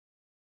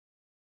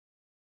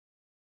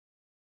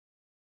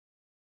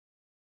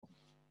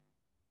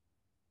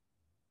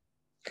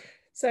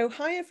So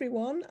hi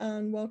everyone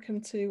and welcome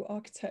to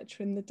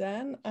Architecture in the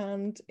Den,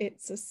 and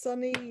it's a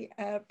sunny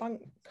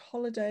bank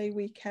holiday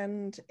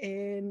weekend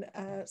in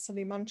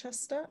sunny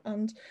Manchester,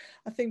 and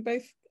I think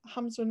both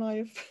Hamza and I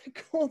have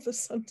caught the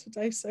sun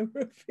today, so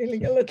we're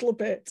feeling a little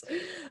bit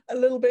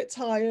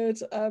tired.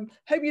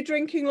 Hope you're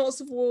drinking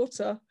lots of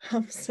water,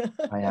 Hamza.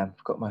 I have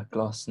got my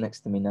glass next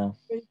to me now.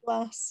 Big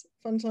glass,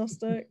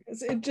 fantastic.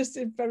 It's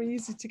very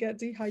easy to get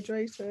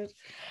dehydrated.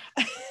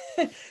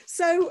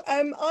 So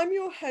I'm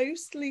your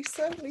host,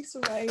 Lisa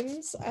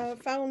Rains,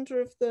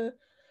 founder of the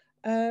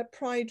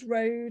Pride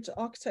Road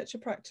Architecture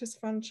Practice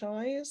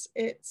franchise.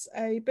 It's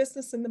a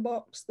business in the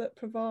box that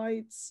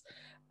provides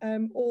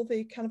all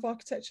the kind of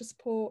architecture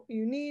support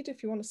you need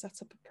if you want to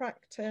set up a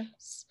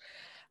practice.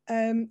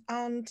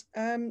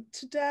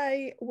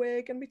 Today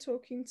we're going to be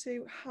talking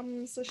to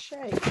Hamza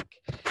Shaikh.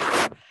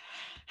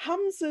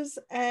 Hamza's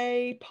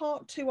a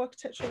Part 2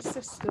 architectural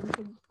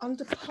assistant and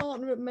a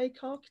partner at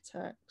Make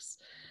Architects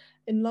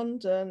in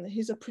London.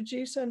 He's a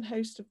producer and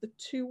host of the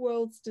Two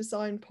Worlds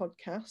Design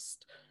podcast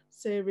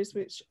series,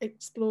 which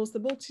explores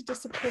the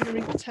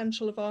multidisciplinary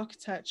potential of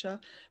architecture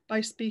by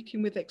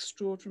speaking with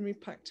extraordinary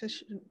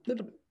practitioners.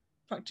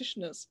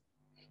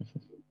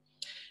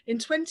 In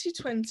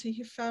 2020,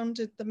 he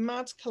founded the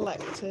MAD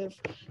Collective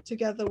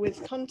together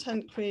with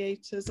content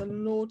creators and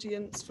an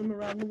audience from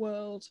around the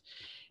world.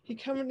 He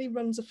currently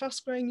runs a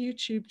fast-growing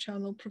YouTube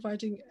channel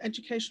providing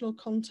educational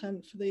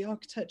content for the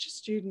architecture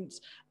students,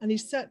 and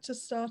he's set to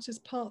start his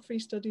Part 3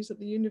 studies at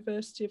the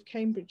University of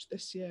Cambridge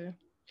this year.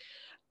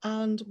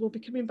 And we'll be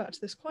coming back to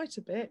this quite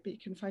a bit, but you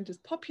can find his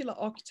popular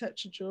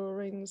architecture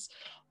drawings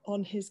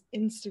on his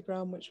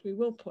Instagram, which we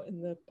will put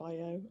in the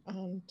bio,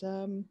 and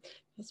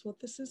that's what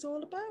this is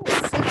all about.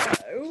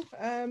 So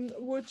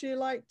would you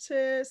like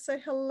to say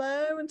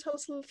hello and tell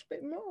us a little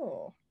bit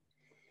more?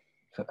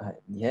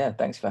 Yeah,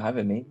 thanks for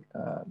having me.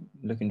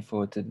 Looking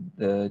forward to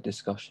the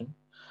discussion.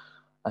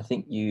 I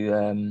think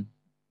you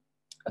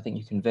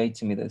conveyed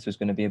to me that this was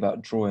going to be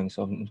about drawing,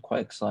 so I'm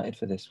quite excited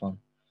for this one.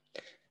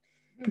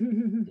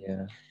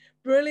 Yeah.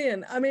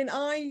 Brilliant. I mean,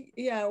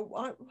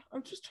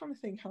 I'm just trying to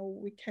think how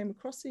we came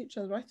across each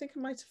other. I think I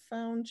might have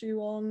found you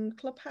on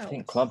Clubhouse. I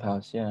think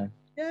Clubhouse, yeah.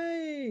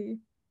 Yay.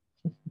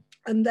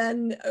 And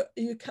then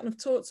you kind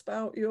of talked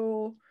about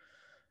your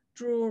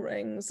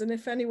drawings, and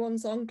if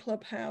anyone's on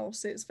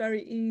Clubhouse, it's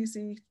very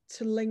easy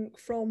to link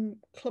from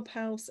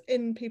Clubhouse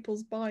in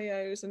people's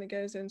bios, and it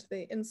goes into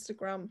the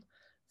Instagram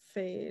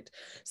feed.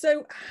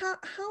 So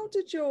how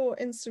did your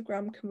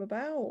Instagram come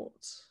about?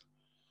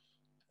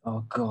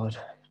 Oh God,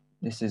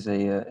 this is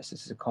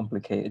a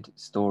complicated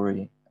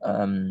story.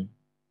 Do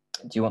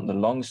you want the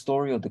long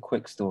story or the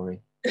quick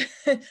story?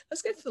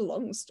 Let's go for the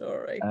long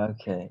story.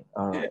 Okay,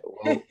 all right.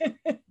 Well,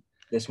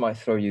 this might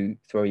throw you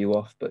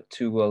off, but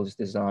Two Worlds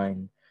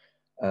Design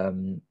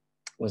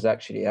was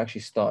actually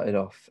started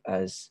off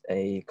as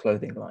a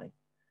clothing line.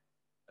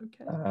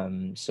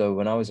 Okay. So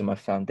when I was in my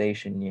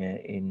foundation year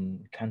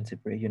in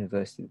Canterbury,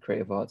 University of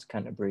Creative Arts,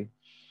 Canterbury,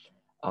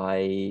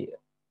 I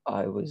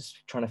was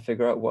trying to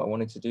figure out what I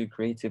wanted to do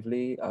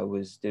creatively. I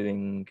was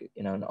doing,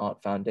 an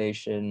art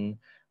foundation,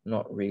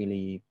 not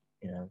really,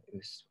 it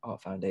was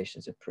art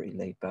foundations are pretty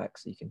laid back,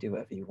 so you can do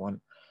whatever you want,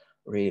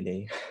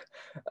 really.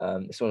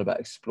 It's all about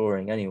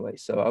exploring anyway.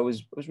 So I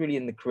was really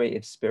in the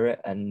creative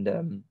spirit,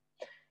 and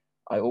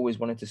I always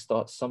wanted to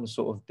start some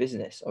sort of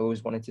business. I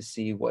always wanted to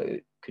see what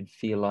it could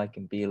feel like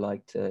and be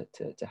like to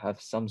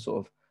have some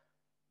sort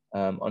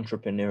of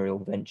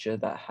entrepreneurial venture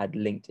that had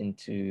linked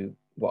into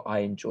what I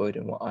enjoyed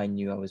and what I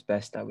knew I was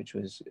best at, which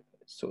was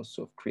sort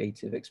of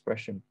creative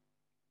expression.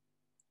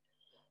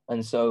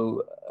 And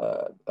so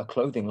a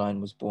clothing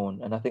line was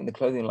born. And I think the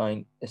clothing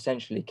line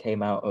essentially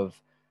came out of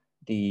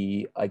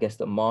the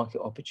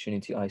market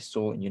opportunity I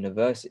saw in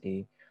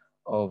university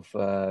of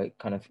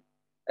kind of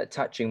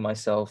attaching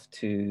myself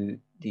to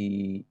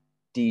the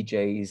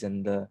DJs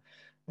and the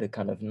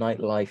kind of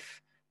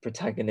nightlife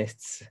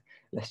protagonists,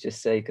 let's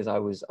just say, because I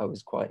was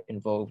quite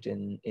involved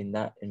in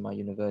that in my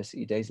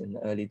university days, in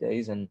the early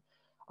days, and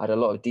I had a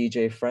lot of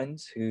DJ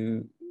friends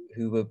who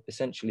were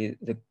essentially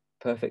the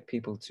perfect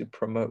people to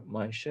promote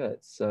my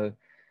shirts. So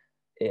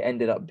it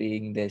ended up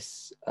being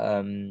this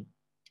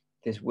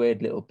this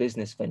weird little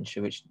business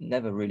venture which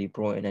never really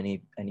brought in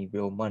any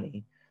real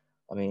money.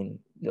 I mean,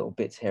 little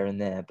bits here and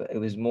there, but it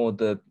was more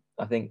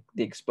I think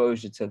the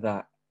exposure to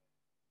that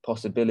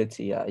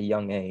possibility at a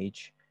young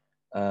age,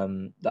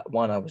 that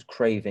one I was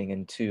craving,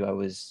 and two, I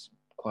was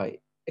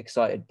quite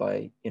excited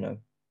by,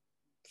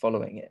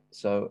 following it.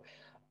 So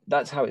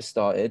that's how it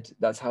started.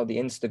 That's how the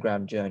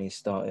Instagram journey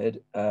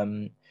started.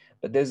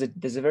 But there's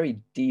a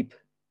very deep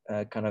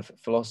kind of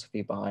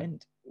philosophy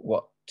behind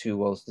what Two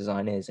Worlds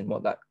Design is, and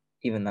what that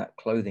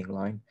clothing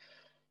line,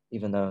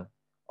 even though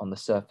on the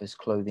surface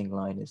clothing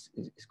line is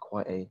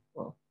quite a,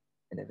 well,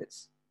 and if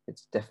its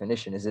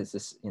definition is it's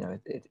this,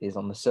 it is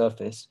on the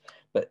surface,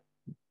 but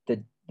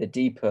the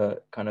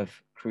deeper kind of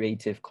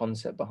creative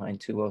concept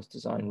behind Two Worlds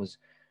Design was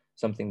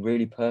something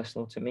really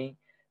personal to me,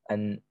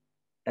 and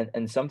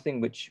something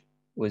which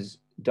was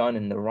done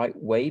in the right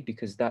way,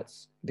 because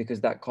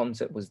that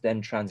concept was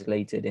then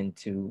translated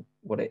into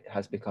what it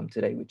has become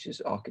today, which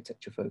is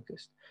architecture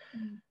focused.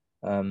 Mm.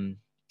 Um,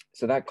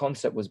 so that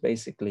concept was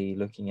basically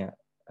looking at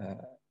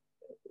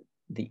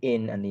the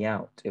in and the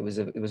out. It was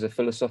a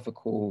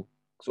philosophical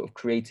sort of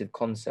creative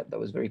concept that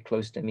was very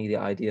close to me. The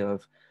idea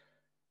of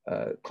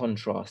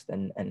contrast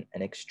and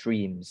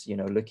extremes,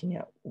 looking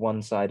at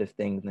one side of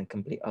things and the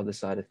complete other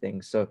side of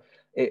things. So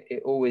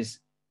it always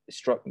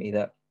struck me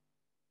that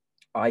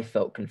I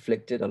felt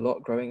conflicted a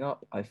lot growing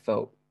up. I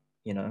felt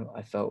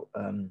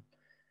kind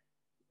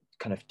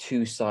of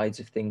two sides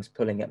of things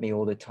pulling at me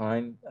all the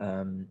time.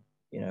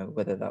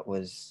 Whether that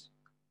was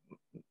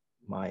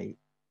my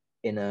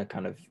inner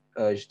kind of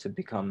urge to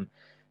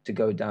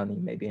go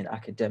down maybe an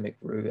academic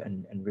route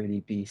and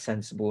really be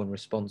sensible and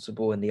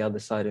responsible, and the other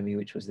side of me,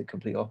 which was the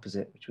complete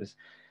opposite, which was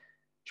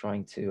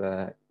trying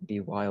to be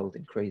wild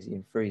and crazy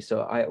and free.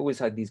 So I always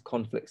had these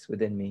conflicts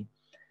within me,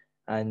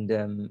 and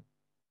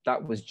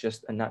that was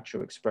just a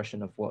natural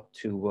expression of what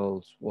Two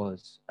Worlds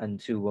was, and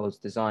Two Worlds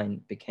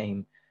design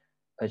became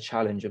a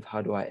challenge of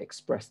how do I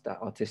express that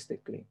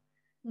artistically.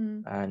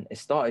 Mm. And it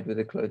started with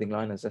a clothing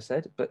line, as I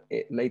said, but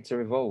it later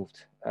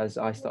evolved as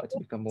I started to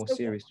become more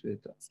serious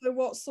with it. So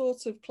what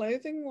sort of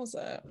clothing was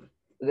it?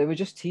 They were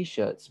just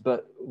t-shirts,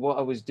 but what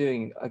I was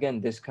doing, again,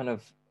 this kind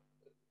of,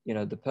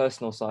 the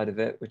personal side of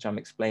it, which I'm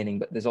explaining,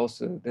 but there's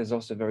also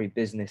very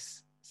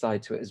business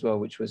side to it as well,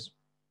 which was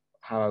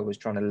how I was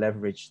trying to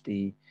leverage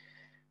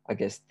I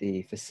guess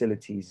the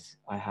facilities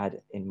I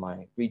had in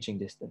my reaching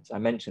distance. I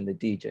mentioned the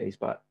DJs,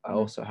 but I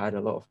also had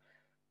a lot of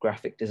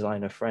graphic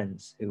designer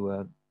friends who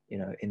were,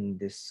 in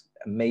this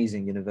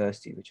amazing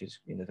university, which is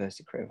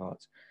University of Creative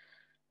Arts.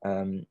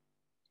 And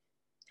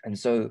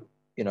so,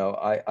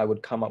 I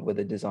would come up with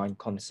a design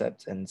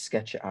concept and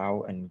sketch it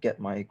out and get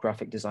my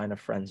graphic designer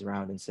friends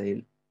around and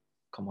say,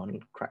 come on,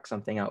 crack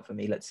something out for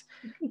me. Let's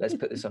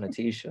put this on a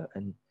t-shirt.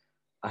 And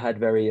I had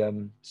very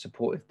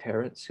supportive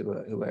parents who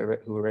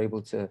were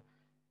able to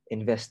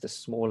invest a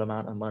small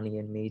amount of money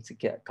in me to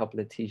get a couple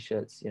of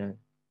t-shirts. It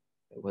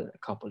was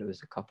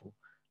a couple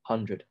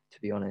hundred, to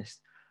be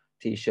honest,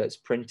 t-shirts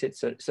printed.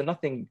 So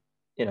nothing,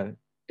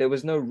 there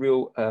was no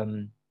real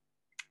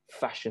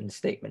fashion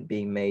statement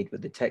being made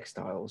with the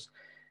textiles.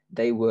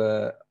 They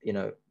were,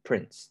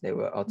 prints. They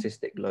were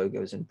artistic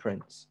logos and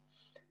prints.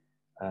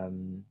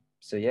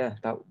 So yeah,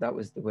 that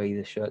was the way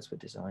the shirts were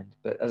designed.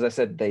 But as I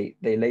said, they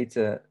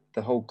later,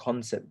 the whole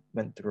concept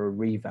went through a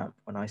revamp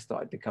when I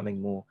started becoming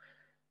more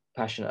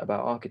passionate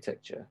about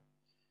architecture.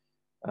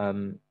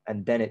 And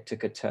then it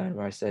took a turn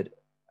where I said,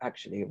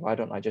 actually, why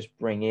don't I just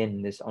bring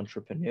in this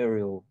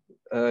entrepreneurial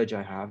urge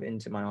I have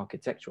into my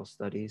architectural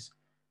studies?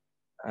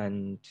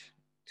 And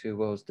Two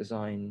Worlds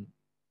Design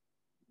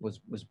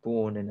was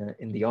born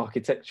in the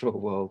architectural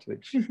world,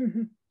 which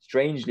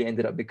strangely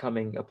ended up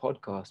becoming a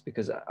podcast,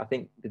 because I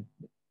think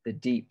the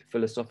deep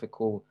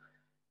philosophical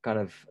kind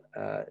of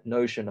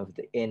notion of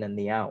the in and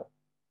the out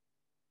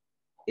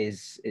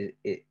is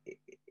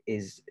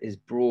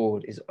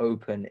broad, is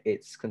open,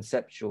 it's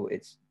conceptual,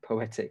 it's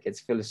poetic, it's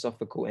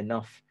philosophical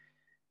enough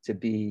to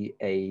be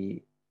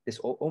this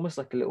almost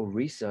like a little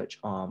research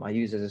arm I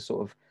use as a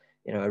sort of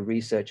a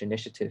research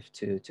initiative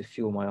to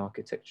fuel my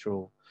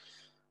architectural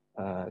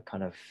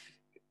kind of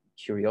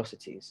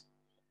curiosities.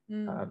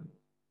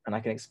 And I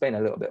can explain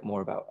a little bit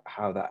more about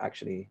how that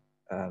actually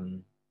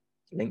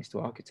links to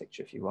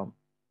architecture if you want.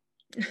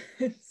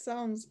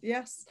 Sounds,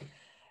 yes,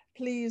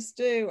 please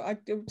do. I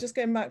just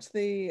going back to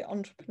the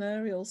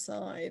entrepreneurial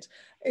side.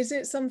 Is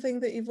it something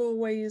that you've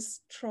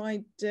always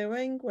tried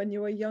doing when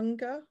you were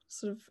younger,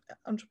 sort of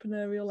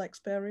entrepreneurial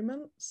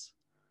experiments?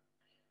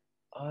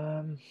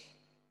 I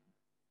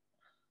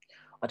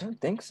don't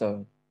think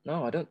so.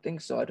 No, I don't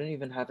think so. I don't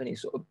even have any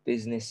sort of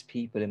business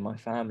people in my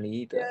family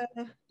either.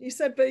 Yeah, you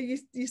said, but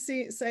you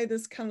say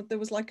there's there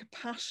was like a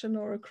passion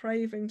or a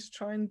craving to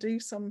try and do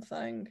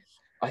something.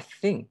 I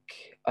think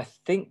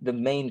the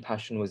main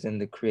passion was in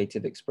the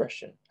creative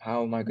expression.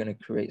 How am I going to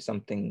create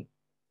something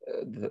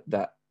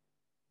that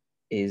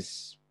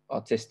is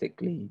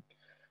artistically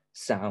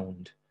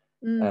sound?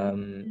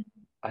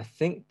 I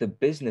think the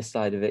business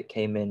side of it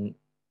came in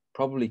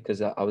probably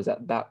because I was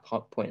at that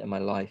point in my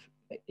life,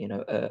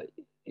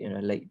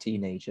 late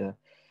teenager,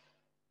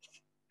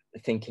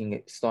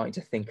 starting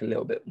to think a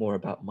little bit more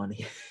about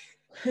money.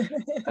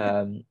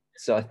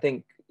 So I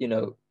think,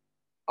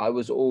 I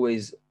was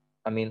always,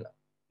 I mean,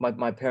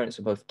 my parents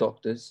are both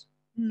doctors,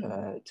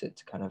 to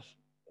kind of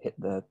hit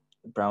the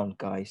brown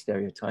guy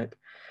stereotype.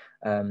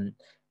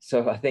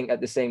 So I think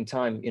at the same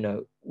time, I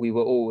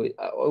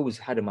always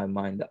had in my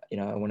mind that,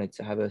 I wanted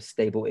to have a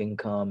stable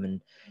income,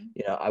 and,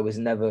 I was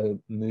never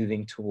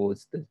moving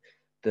towards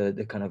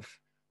the kind of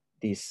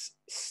these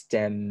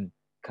STEM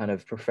kind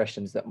of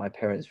professions that my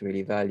parents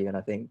really value. And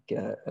I think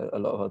a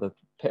lot of other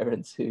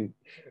parents who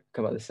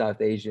come out of the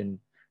South Asian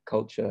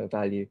culture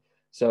value.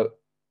 So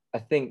I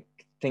think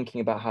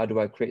thinking about how do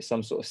I create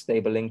some sort of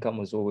stable income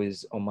was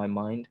always on my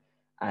mind.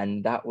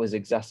 And that was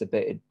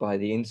exacerbated by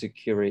the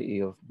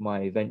insecurity of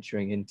my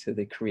venturing into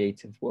the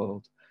creative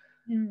world.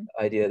 Mm.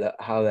 idea that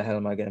how the hell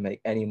am I going to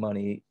make any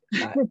money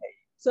at,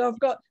 So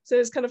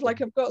it's kind of like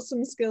I've got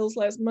some skills,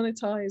 let's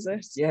monetize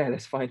it. yeah,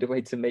 let's find a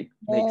way to make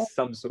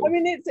some I sort of,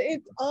 mean,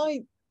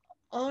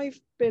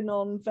 I've been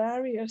on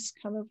various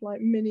kind of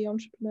like mini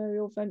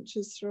entrepreneurial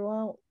ventures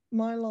throughout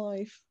my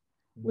life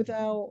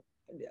without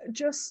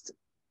just,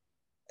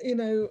 you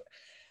know,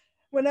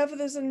 whenever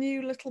there's a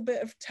new little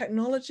bit of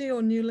technology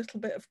or new little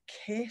bit of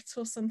kit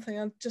or something,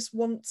 I just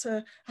want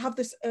to have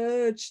this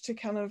urge to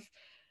kind of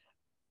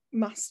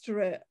master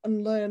it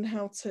and learn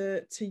how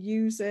to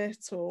use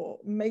it or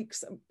make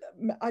some.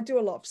 I do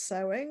a lot of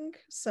sewing,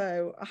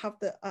 so I have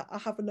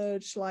an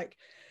urge to like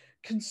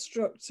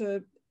construct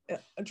a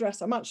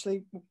dress. I'm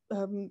actually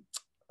I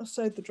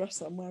sewed the dress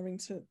that I'm wearing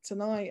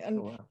tonight, and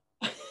oh, wow.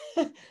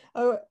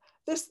 oh,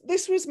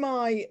 this was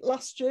my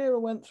last year. I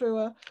went through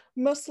a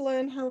must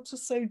learn how to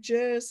sew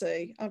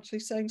jersey. Actually,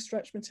 sewing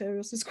stretch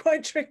materials is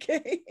quite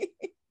tricky.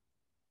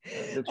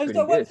 It looks And so really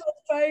I went good.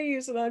 through a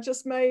phase, and I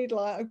just made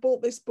like, I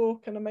bought this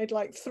book and I made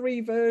like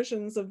 3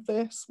 versions of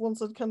this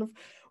once I'd kind of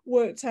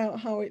worked out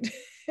how it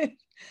did.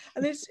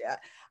 And it's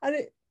and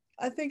it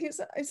I think it's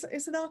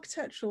an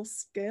architectural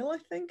skill. I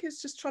think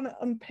it's just trying to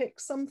unpick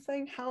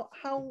something. How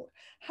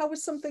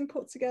is something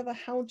put together?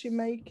 How do you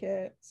make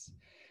it?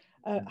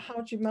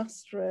 How do you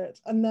master it?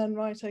 And then,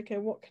 right, okay,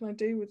 what can I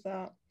do with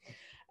that?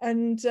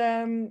 And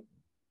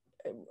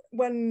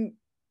when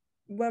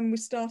we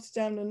started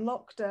down in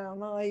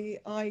lockdown,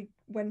 I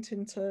went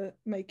into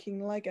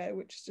making Lego,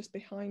 which is just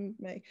behind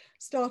me,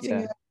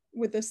 starting Yeah,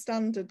 with a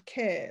standard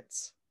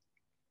kit.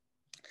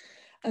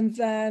 And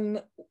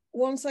then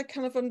once I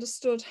kind of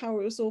understood how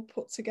it was all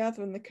put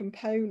together and the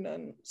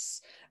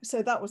components,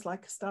 so that was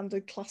like a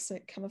standard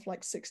classic kind of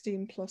like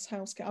 16 plus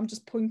house kit. I'm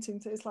just pointing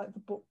to, it's like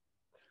the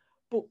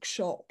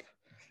bookshop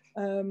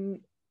kind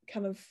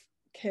of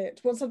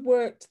kit. Once I'd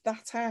worked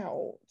that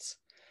out,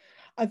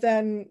 I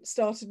then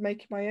started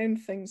making my own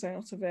things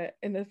out of it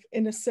in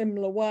a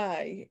similar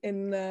way,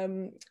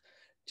 in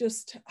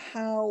just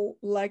how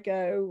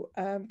Lego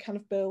kind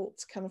of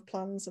built kind of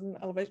plans and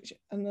elevation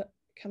and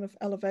kind of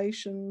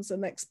elevations,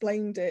 and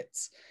explained it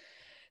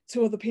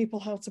to other people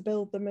how to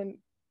build them. And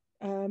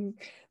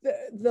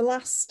the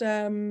last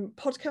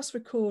podcast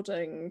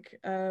recording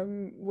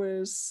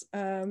was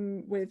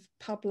with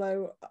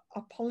Pablo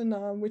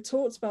Apolinar, and we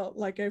talked about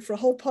Lego for a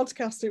whole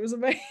podcast. It was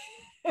amazing.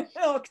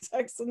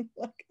 Architects and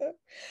Lego.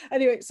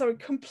 Anyway, sorry,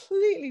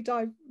 completely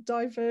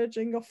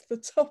diverging off the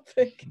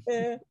topic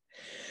here.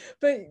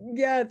 But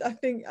yeah, I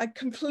think I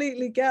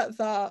completely get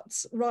that.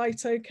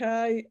 Right,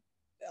 okay,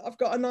 I've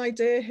got an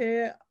idea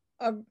here.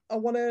 I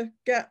want to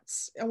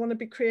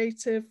be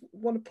creative,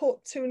 want to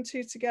put 2 and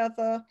 2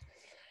 together,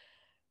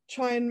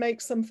 try and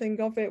make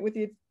something of it with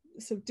your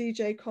sort of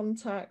DJ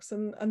contacts,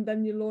 and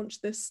then you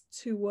launch this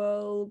Two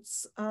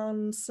Worlds.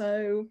 And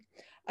so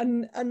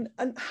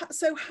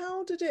so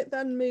how did it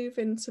then move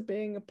into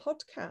being a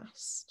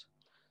podcast?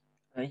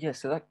 yeah.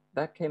 So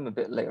that came a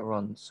bit later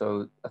on.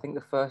 So I think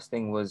the first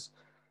thing was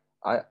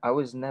I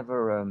was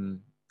never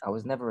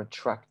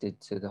attracted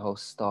to the whole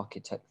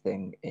Starchitect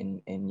thing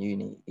in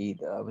uni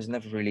either. I was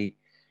never really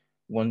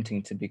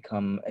wanting to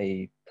become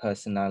a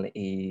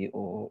personality,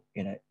 or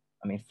I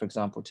mean, for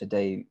example,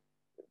 today,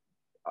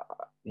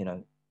 you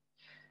know,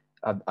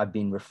 I've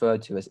been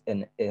referred to as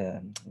an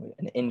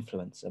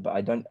influencer, but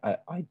I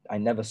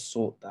never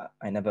sought that.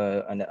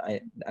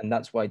 And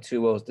that's why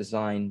Two Worlds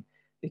Design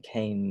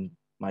became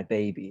my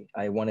baby.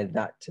 I wanted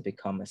that to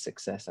become a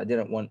success. I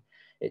didn't want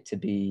it to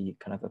be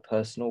kind of a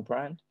personal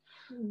brand.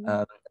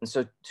 And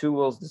so Two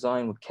Worlds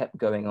Design kept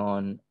going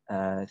on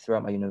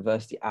throughout my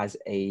university as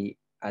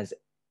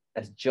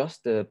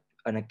just an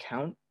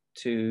account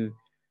to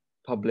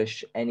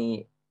publish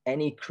any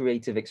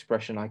creative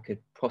expression I could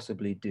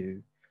possibly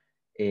do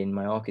in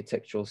my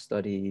architectural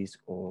studies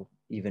or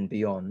even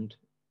beyond.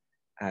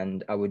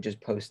 And I would just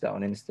post that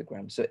on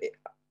Instagram. So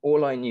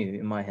all I knew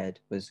in my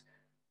head was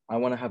I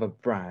want to have a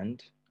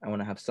brand. I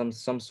want to have some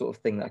sort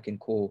of thing that I can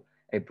call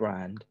a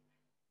brand.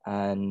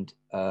 And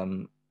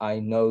I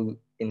know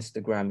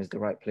Instagram is the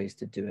right place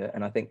to do it.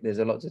 And I think there's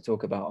a lot to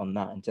talk about on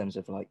that in terms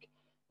of like,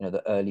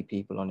 the early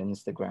people on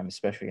Instagram,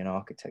 especially in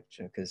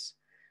architecture, because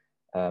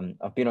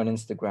I've been on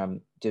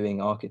Instagram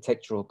doing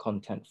architectural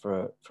content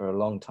for a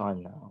long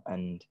time now.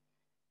 And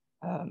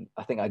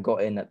I think I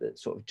got in at the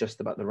sort of just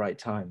about the right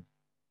time.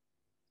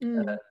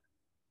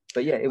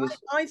 But yeah, it was.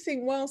 I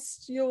think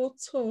whilst you're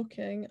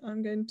talking,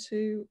 I'm going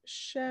to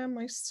share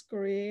my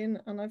screen,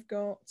 and I've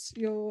got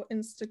your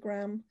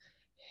Instagram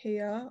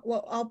here.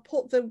 Well, I'll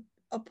put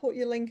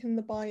your link in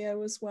the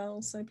bio as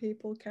well, so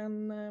people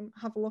can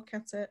have a look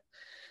at it.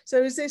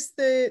 So, is this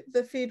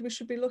the feed we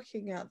should be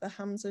looking at? The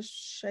Hamza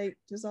Shaikh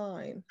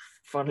design.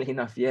 Funnily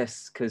enough,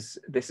 yes, because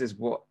this is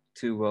what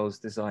Two Worlds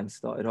Design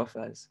started off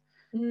as.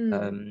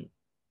 I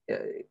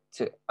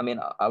mean,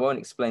 I won't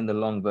explain the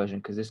long version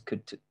because this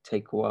could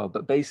take a while,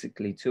 but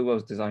basically Two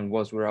Worlds Design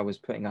was where I was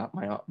putting out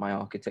my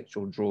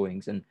architectural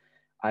drawings, and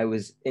I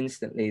was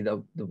instantly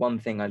the one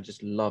thing I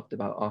just loved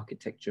about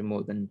architecture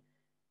more than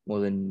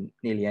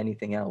nearly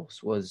anything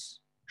else was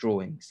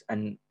drawings,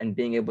 and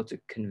being able to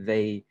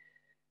convey,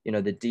 you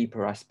know, the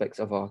deeper aspects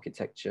of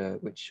architecture,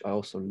 which I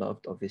also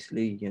loved,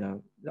 obviously, you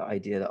know, the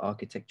idea that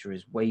architecture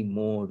is way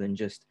more than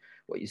just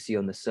what you see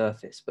on the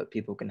surface, but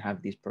people can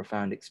have these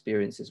profound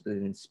experiences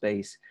within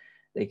space.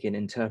 They can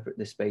interpret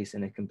the space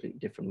in a completely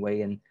different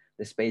way, and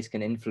the space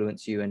can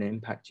influence you and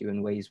impact you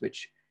in ways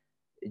which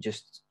are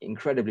just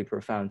incredibly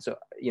profound. So,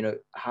 you know,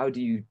 how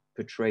do you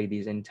portray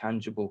these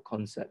intangible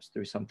concepts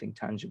through something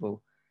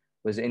tangible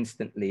was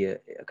instantly a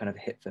kind of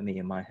hit for me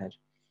in my head.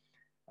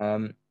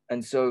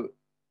 And so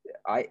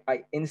I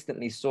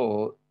instantly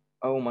saw,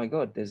 oh my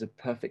God, there's a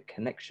perfect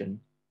connection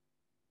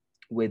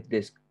with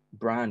this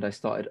brand I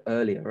started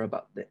earlier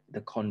about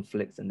the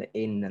conflicts and the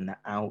in and the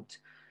out,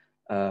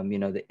 you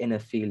know, the inner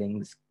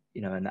feelings,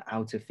 you know, and the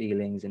outer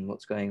feelings and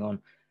what's going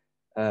on.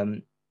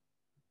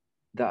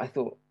 That I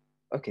thought,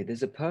 okay,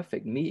 there's a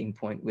perfect meeting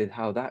point with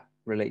how that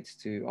relates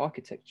to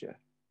architecture,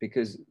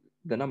 because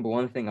the number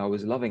one thing I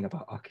was loving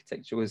about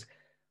architecture was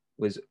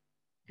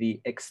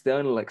the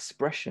external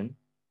expression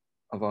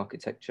of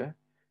architecture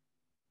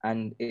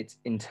and its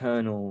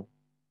internal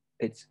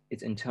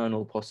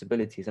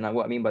possibilities. And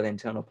what I mean by the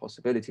internal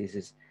possibilities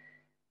is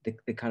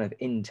the kind of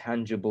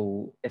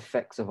intangible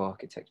effects of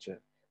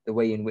architecture, the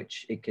way in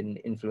which it can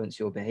influence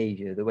your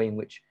behavior, the way in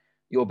which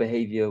your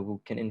behavior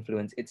can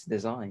influence its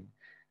design,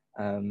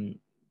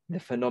 the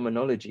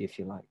phenomenology, if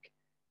you like.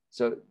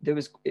 So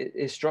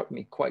it struck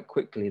me quite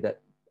quickly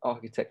that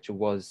architecture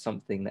was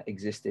something that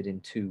existed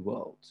in two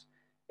worlds.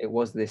 It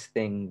was this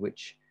thing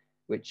which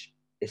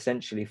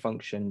essentially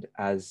functioned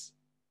as,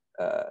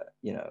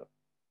 you know,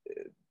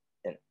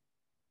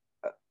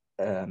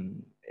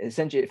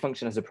 essentially it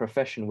functioned as a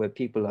profession where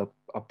people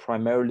are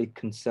primarily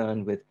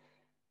concerned with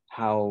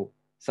how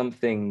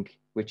something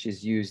which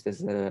is used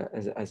as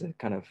a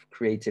kind of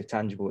creative,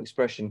 tangible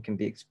expression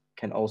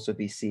can also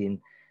be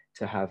seen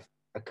to have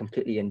a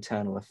completely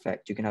internal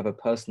effect. You can have a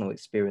personal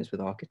experience with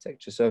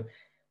architecture. So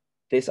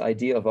this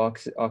idea of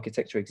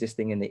architecture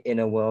existing in the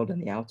inner world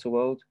and the outer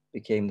world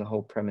became the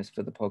whole premise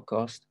for the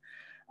podcast.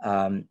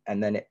 And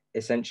then it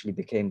essentially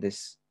became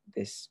this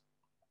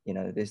you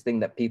know, this thing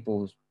that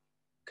people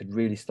could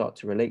really start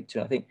to relate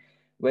to. I think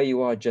where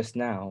you are just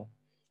now,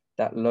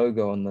 that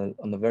logo on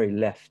the very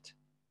left,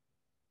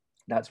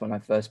 that's when I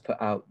first put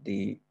out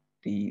the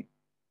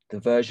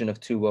version of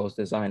Two Worlds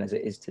design as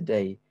it is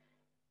today.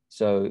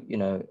 So, you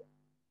know,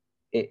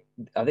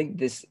 I think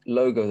this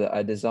logo that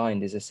I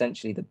designed is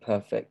essentially the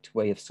perfect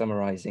way of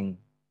summarizing,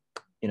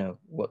 you know,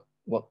 what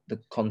the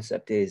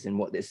concept is and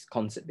what this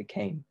concept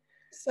became.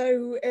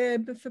 So,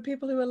 but for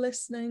people who are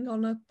listening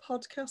on a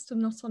podcast and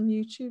not on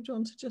YouTube, do you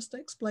want to just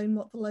explain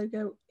what the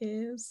logo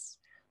is?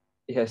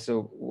 Yeah,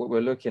 so what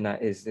we're looking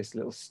at is this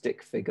little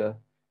stick figure,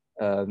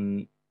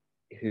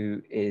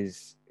 who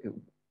is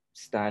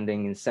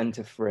standing in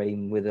center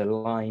frame with a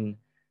line.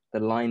 The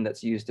line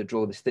that's used to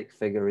draw the stick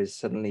figure is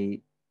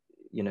suddenly,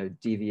 you know,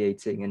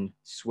 deviating and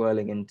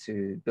swirling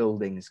into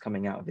buildings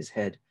coming out of his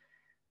head.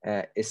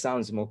 It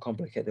sounds more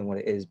complicated than what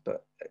it is,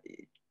 but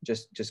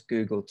just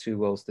Google Two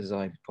Worlds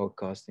Design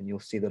podcast and you'll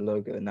see the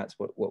logo, and that's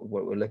what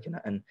we're looking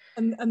at. And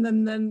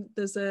then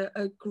there's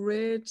a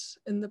grid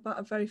in the back,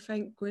 a very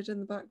faint grid in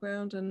the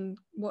background. And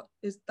what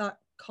is that?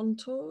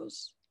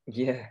 Contours?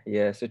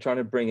 Yeah. So trying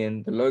to bring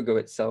in the logo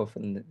itself,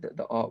 and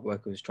the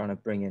artwork was trying to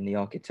bring in the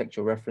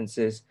architectural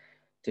references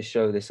to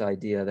show this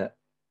idea that,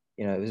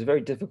 you know, it was a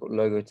very difficult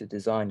logo to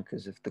design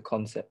because of the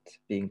concept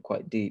being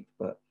quite deep,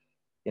 but,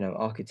 you know,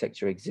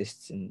 architecture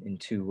exists in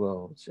two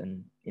worlds,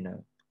 and, you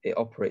know, it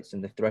operates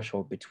in the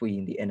threshold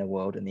between the inner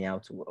world and the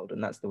outer world.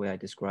 And that's the way I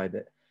describe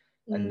it.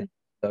 And the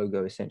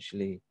logo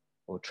essentially,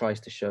 or tries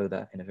to show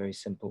that in a very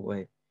simple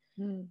way.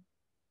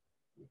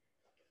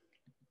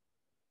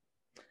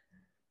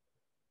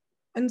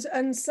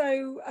 And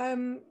so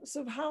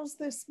how's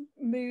this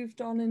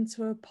moved on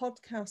into a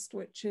podcast,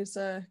 which is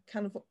a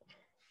kind of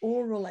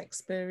oral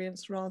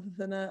experience rather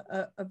than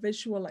a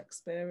visual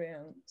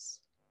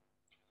experience?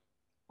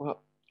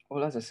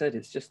 Well, as I said,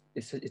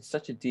 it's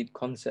such a deep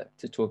concept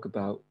to talk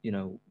about. You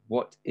know,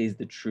 what is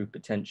the true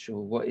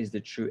potential? What is the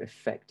true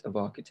effect of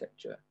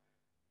architecture?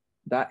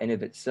 That in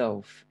of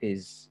itself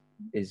is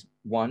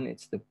one.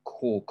 It's the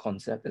core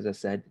concept, as I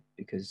said,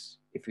 because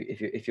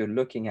if you're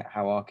looking at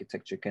how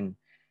architecture can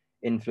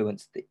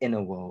influence the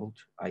inner world,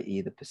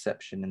 i.e., the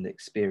perception and the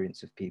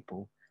experience of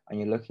people, and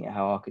you're looking at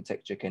how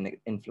architecture can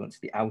influence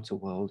the outer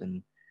world,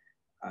 and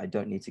I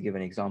don't need to give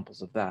any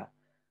examples of that,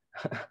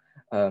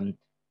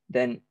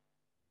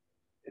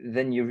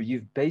 then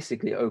you've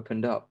basically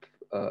opened up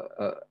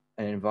an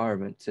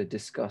environment to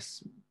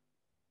discuss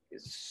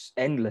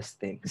endless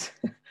things.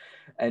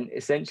 And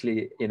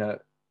essentially, you know,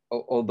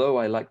 although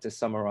I like to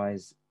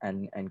summarize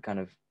and kind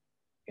of,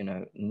 you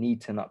know,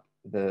 neaten up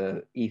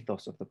the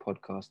ethos of the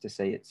podcast to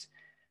say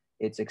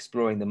it's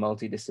exploring the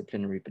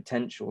multidisciplinary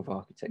potential of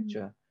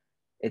architecture,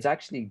 it's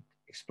actually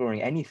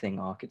exploring anything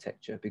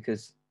architecture,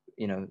 because,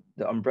 you know,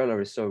 the umbrella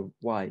is so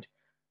wide.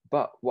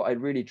 But what I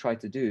really try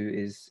to do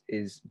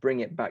is bring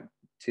it back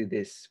to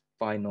this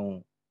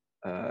final,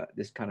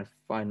 this kind of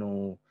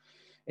final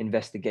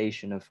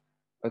investigation of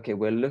okay,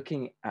 we're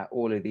looking at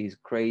all of these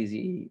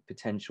crazy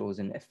potentials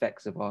and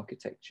effects of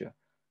architecture,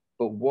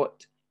 but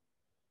what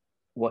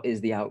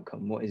is the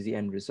outcome? What is the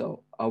end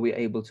result? Are we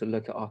able to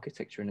look at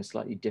architecture in a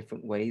slightly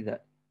different way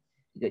that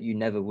you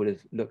never would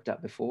have looked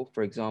at before?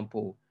 For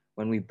example,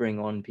 when we bring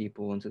on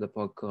people onto the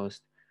podcast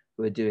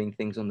who are doing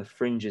things on the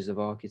fringes of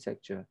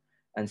architecture,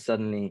 and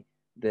suddenly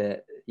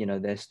their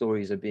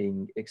stories are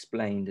being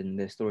explained and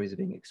their stories are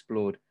being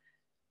explored,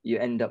 you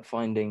end up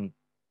finding,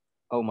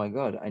 oh my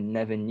God, I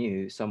never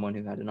knew someone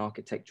who had an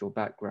architectural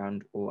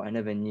background, or I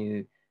never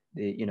knew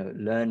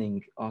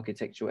learning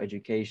architectural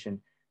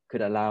education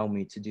could allow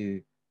me to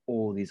do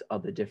all these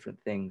other different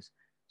things.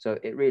 So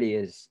it really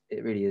is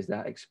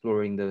that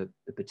exploring the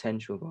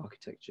potential of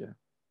architecture.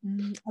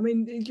 I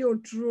mean, your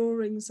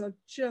drawings are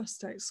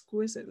just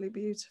exquisitely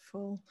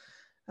beautiful.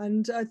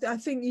 And I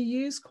think you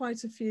use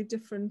quite a few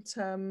different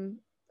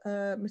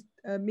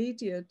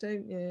media,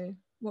 don't you?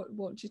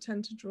 What do you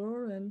tend to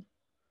draw in?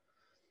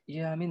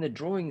 Yeah, I mean the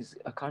drawings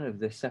are kind of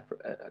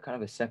kind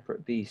of a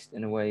separate beast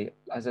in a way.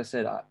 As I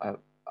said,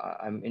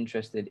 I'm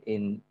interested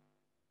in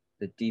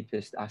the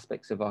deepest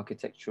aspects of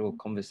architectural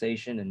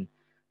conversation and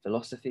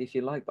philosophy, if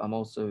you like, but I'm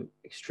also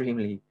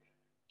extremely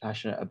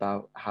passionate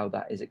about how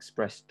that is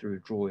expressed through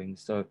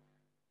drawings. So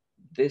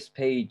this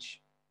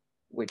page,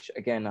 which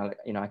again,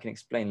 I can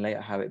explain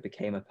later how it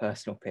became a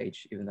personal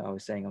page, even though I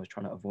was saying I was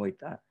trying to avoid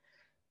that.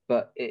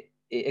 But it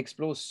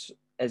explores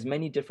as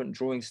many different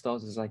drawing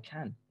styles as I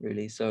can,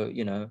 really. So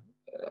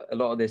a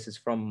lot of this is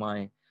from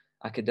my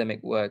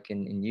academic work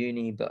in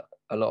uni, but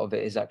a lot of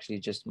it is actually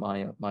just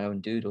my own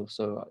doodle.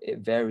 So it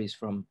varies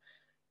from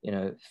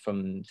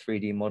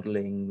 3D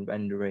modeling,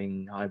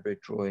 rendering,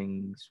 hybrid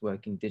drawings,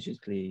 working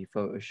digitally,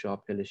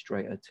 Photoshop,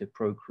 Illustrator, to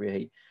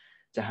Procreate,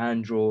 to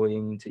hand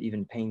drawing, to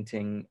even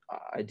painting.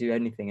 I do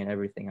anything and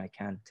everything I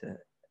can to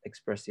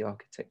express the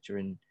architecture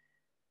in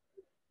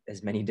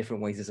as many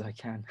different ways as I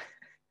can.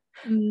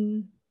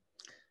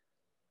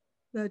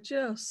 They're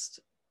just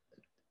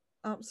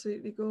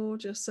absolutely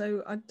gorgeous.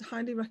 So I'd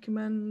highly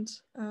recommend,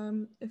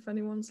 if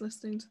anyone's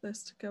listening to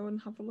this, to go and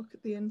have a look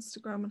at the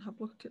Instagram and have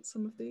a look at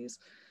some of these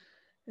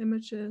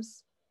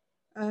images.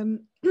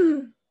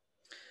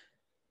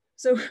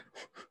 So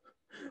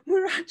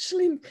we're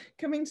actually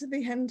coming to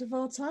the end of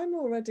our time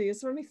already. Is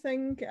there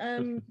anything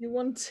you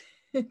wanted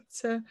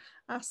to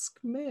ask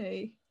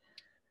me?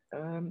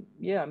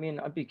 Yeah, I mean,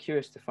 I'd be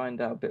curious to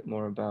find out a bit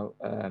more about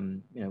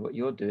what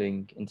you're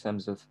doing in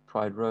terms of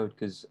Pride Road,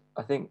 because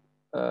I think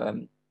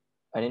an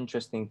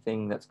interesting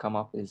thing that's come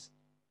up is,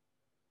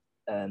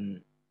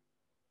 I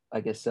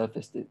guess,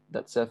 surfaced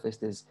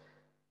is,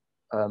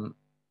 um,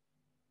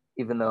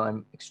 even though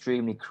I'm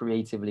extremely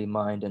creatively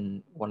minded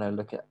and want to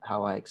look at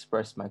how I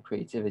express my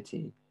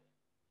creativity,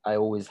 I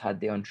always had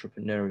the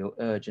entrepreneurial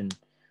urge, and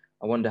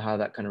I wonder how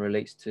that kind of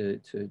relates to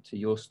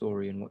your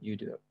story and what you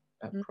do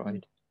at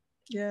Pride.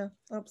 Yeah,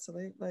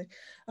 absolutely.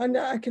 And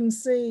I can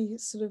see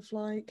sort of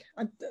like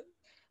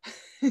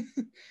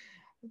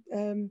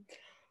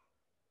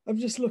I'm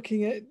just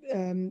looking at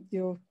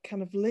your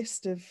kind of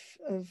list of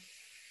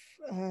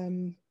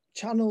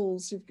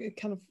channels. You've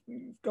kind of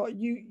got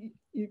you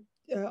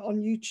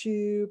on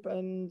YouTube,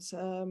 and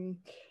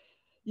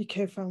you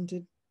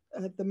co-founded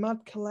the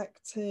Mad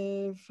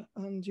Collective,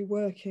 and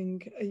you're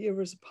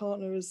as a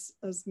partner as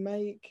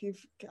Make.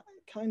 You've got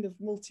kind of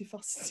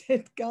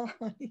multifaceted guy,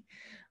 which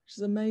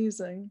is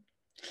amazing.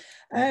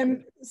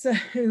 So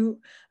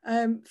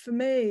for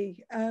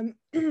me,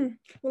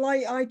 well,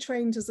 I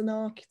trained as an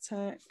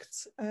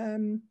architect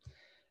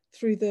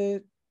through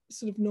the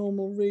sort of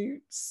normal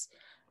routes.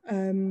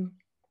 I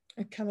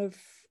kind of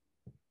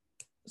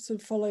sort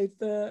of followed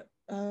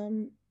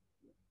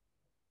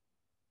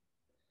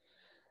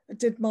I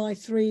did my my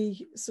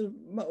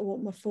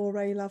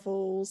 4A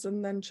levels,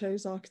 and then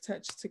chose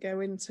architecture to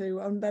go into.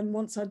 And then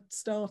once I'd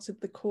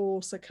started the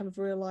course, I kind of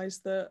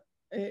realised that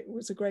it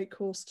was a great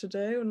course to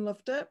do and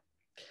loved it.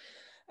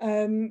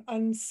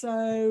 And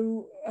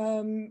so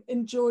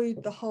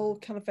enjoyed the whole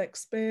kind of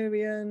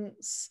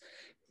experience.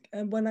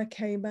 And when I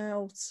came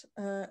out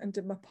and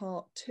did my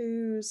part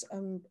 2s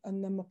and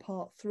then my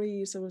part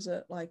 3s, I was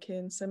at like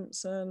Ian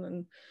Simpson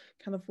and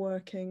kind of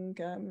working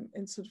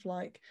in sort of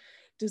like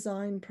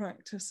design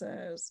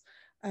practices.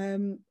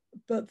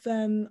 But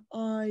then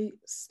I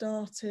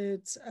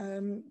started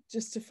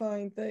just to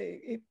find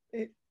that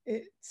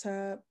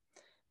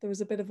there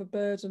was a bit of a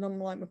burden on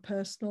like my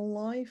personal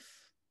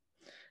life.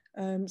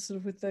 Sort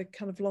of with the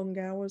kind of long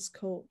hours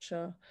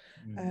culture,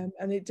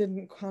 and it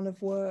didn't kind of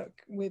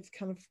work with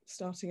kind of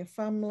starting a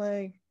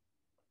family.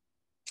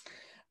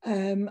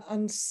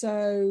 And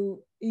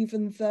so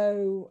even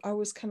though I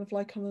was kind of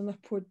like on an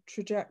upward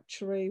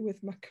trajectory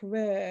with my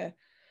career,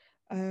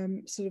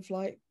 sort of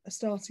like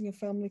starting a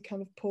family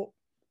kind of put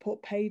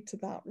paid to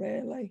that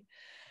really.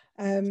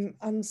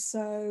 And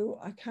so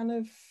I kind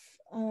of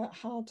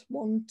had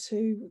 1,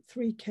 2,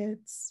 3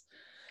 kids,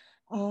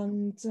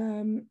 and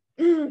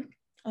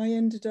I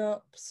ended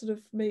up sort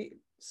of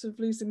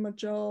losing my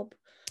job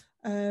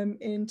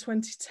in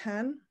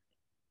 2010.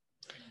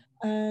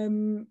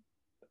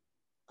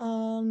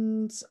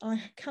 and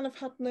I kind of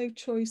had no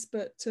choice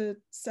but to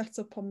set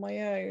up on my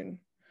own,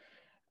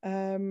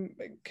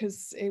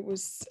 because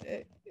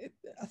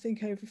I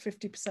think over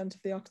 50%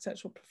 of the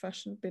architectural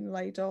profession had been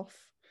laid off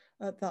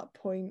at that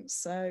point,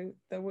 so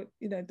there were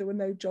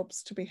no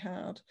jobs to be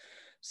had,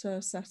 so I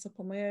set up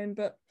on my own.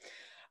 But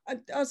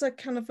as I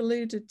kind of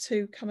alluded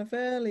to kind of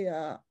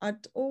earlier,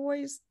 I'd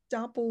always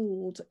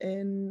dabbled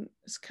in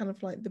kind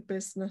of like the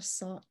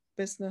business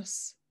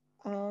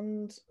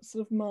and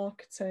sort of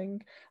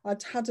marketing.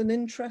 I'd had an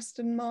interest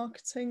in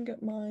marketing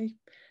at my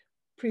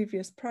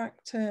previous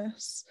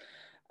practice.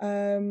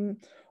 When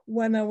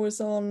I was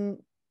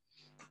on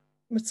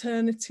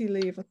maternity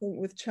leave, I think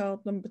with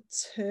child number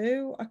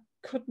 2, I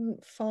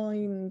couldn't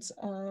find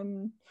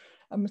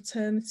a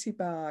maternity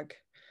bag.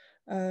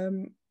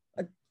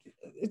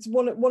 It's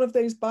one of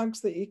those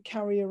bags that you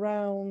carry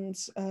around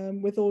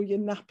with all your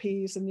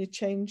nappies and your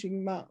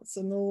changing mats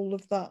and all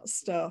of that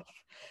stuff.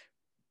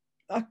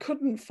 I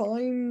couldn't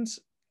find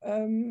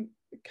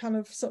kind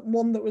of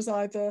one that was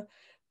either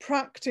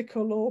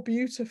practical or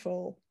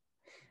beautiful.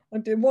 I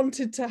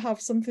wanted to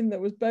have something that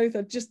was both.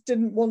 I just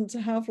didn't want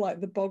to have like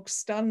the bog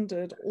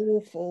standard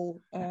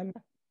awful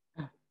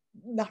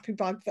nappy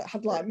bag that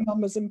had like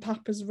mamas and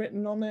papas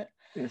written on it.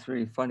 It's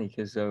really funny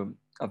because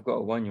I've got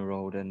a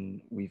 1-year-old,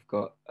 and we've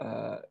got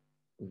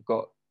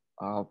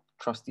our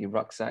trusty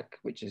rucksack,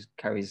 which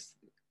carries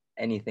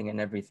anything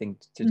and everything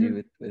to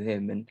do with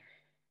him, and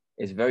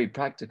it's very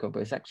practical,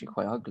 but it's actually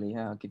quite ugly.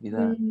 Yeah, I'll give you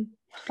that.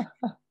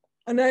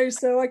 I know.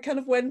 So I kind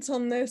of went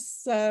on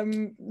this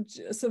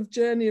sort of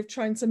journey of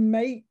trying to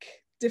make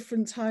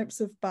different types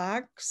of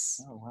bags.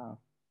 Oh wow.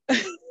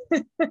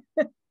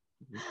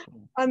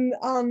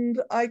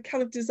 and I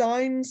kind of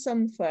designed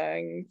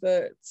something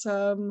that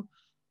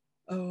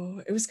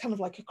it was kind of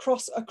like a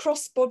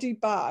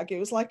crossbody bag. It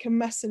was like a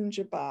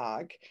messenger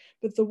bag,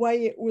 but the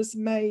way it was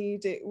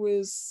made, it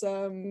was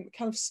kind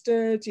of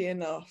sturdy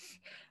enough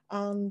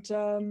and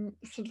sort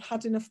of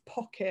had enough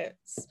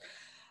pockets.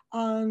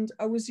 And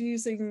I was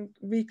using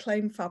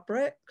reclaimed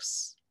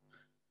fabrics.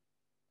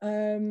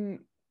 And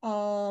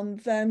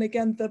then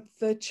again,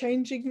 the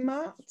changing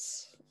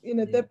mats,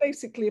 they're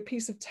basically a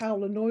piece of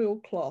towel and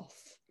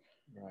oilcloth.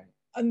 Right.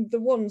 And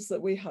the ones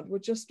that we had were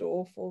just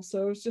awful.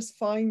 So I was just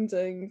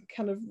finding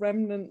kind of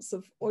remnants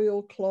of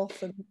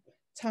oilcloth and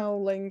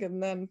toweling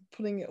and then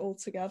putting it all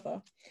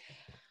together.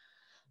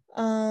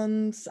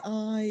 And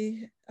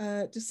I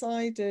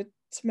decided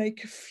to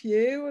make a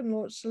few and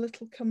launched a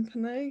little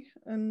company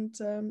and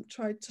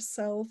tried to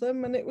sell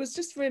them. And it was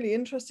just really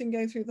interesting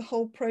going through the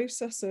whole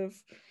process of,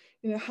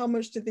 how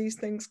much do these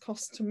things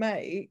cost to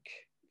make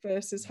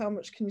versus how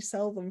much can you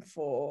sell them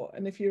for?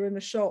 And if you're in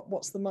a shop,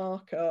 what's the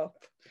markup?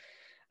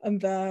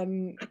 And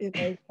then,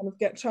 kind of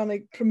trying to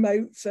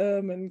promote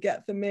them and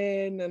get them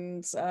in.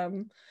 And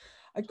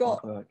I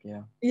got, hard work,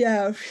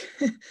 yeah.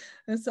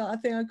 And so I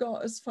think I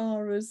got as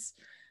far as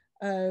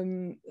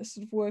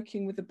sort of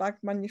working with the bag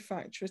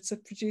manufacturer to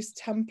produce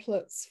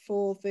templates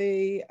for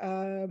the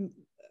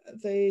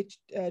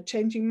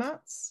changing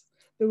mats.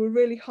 They were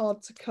really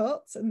hard to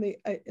cut in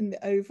the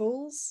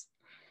ovals.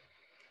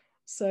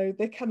 So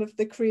they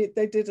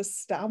did a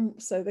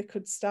stamp, so they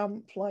could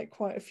stamp like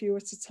quite a few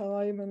at a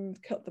time and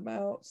cut them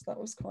out. So that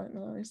was quite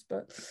nice.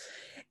 But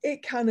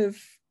it kind of,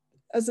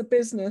 as a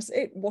business,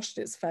 it washed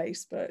its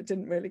face, but it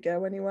didn't really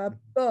go anywhere.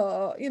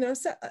 But, I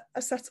set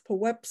up a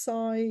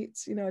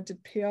website, I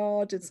did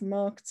PR, did some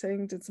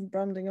marketing, did some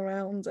branding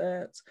around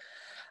it.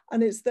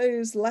 And it's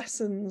those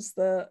lessons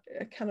that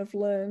I kind of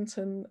learned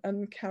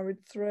and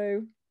carried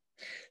through.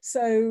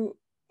 So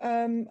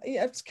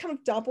I've kind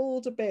of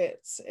dabbled a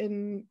bit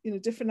in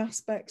different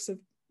aspects of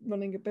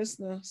running a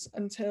business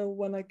until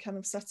when I kind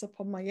of set up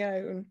on my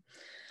own,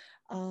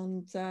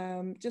 and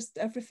just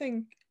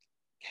everything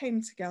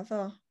came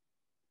together.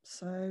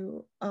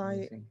 So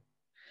and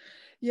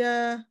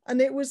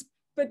it was,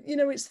 but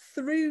it's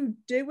through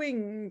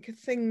doing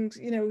things,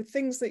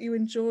 things that you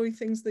enjoy,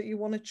 things that you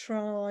want to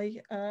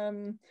try.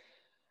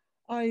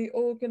 I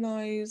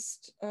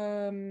organised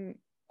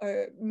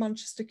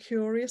Manchester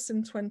Curious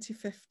in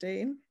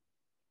 2015,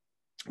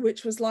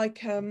 which was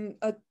like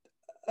a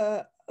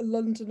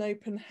London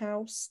open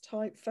house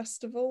type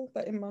festival,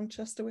 but in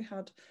Manchester we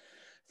had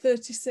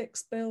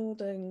 36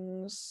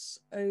 buildings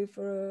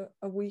over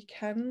a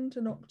weekend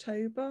in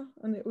October,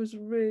 and it was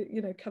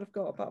really, kind of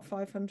got about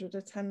 500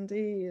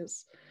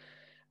 attendees.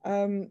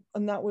 And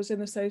that was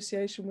in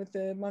association with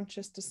the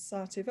Manchester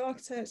Society of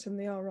Architects and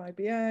the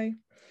RIBA.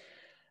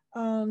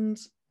 And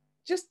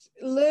just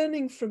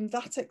learning from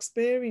that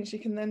experience, you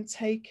can then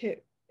take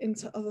it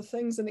into other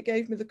things. And it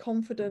gave me the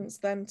confidence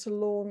then to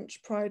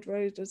launch Pride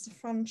Road as a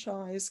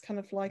franchise kind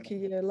of like a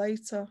year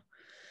later.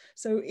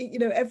 So,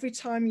 every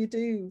time you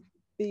do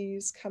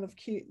these kind of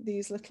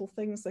these little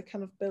things, they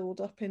kind of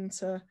build up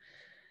into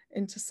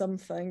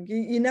something.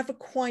 You never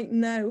quite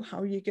know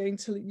how you're going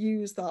to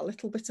use that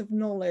little bit of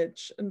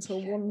knowledge until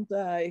one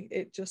day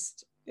it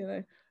just,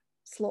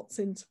 slots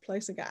into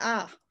place and go,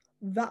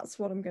 that's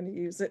what I'm going to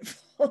use it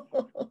for.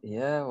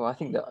 Yeah, well, I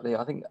think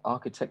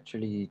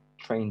architecturally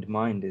trained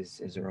mind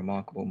is a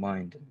remarkable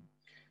mind.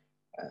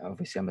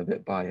 Obviously, I'm a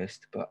bit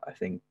biased, but I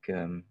think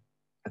the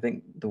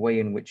way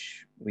in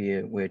which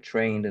we're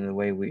trained and the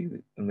way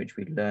in which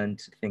we learn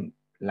to think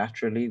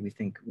laterally, we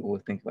all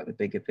think about the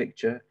bigger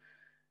picture.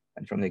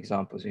 And from the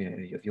examples, you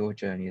know, of your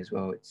journey as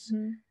well, it's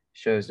Mm.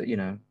 shows that, you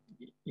know,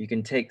 you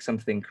can take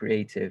something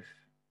creative,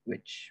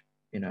 which,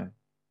 you know,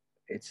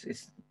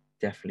 it's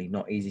definitely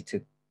not easy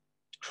to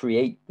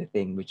create the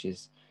thing, which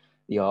is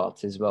the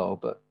art as well.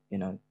 But, you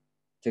know,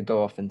 to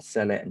go off and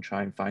sell it and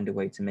try and find a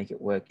way to make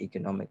it work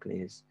economically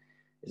is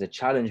a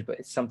challenge, but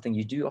it's something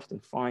you do often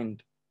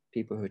find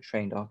people who are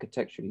trained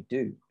architecturally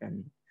do.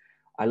 And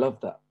I love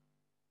that.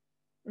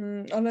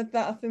 And I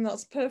think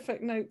that's a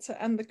perfect note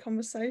to end the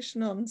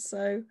conversation on.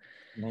 So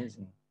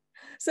Amazing.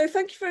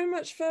 thank you very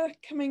much for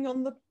coming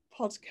on the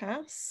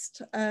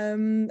podcast,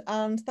 and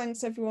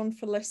thanks everyone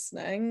for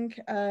listening.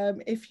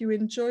 If you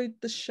enjoyed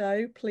the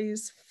show,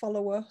 please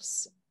follow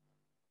us,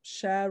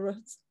 share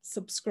us,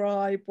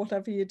 subscribe,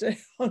 whatever you do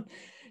on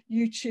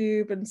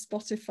YouTube and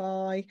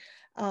Spotify.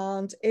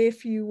 And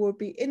if you would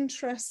be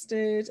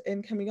interested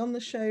in coming on the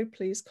show,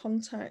 please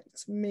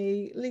contact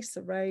me,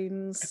 Lisa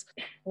Rains,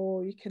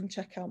 or you can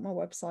check out my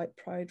website,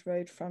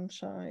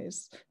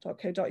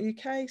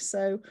 prideroadfranchise.co.uk.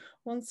 So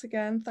once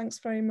again, thanks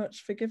very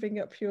much for giving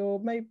up your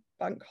May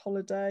bank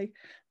holiday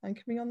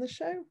and coming on the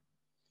show.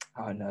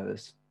 Oh, no,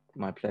 it's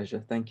my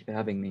pleasure. Thank you for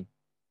having me.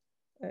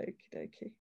 Okie dokie.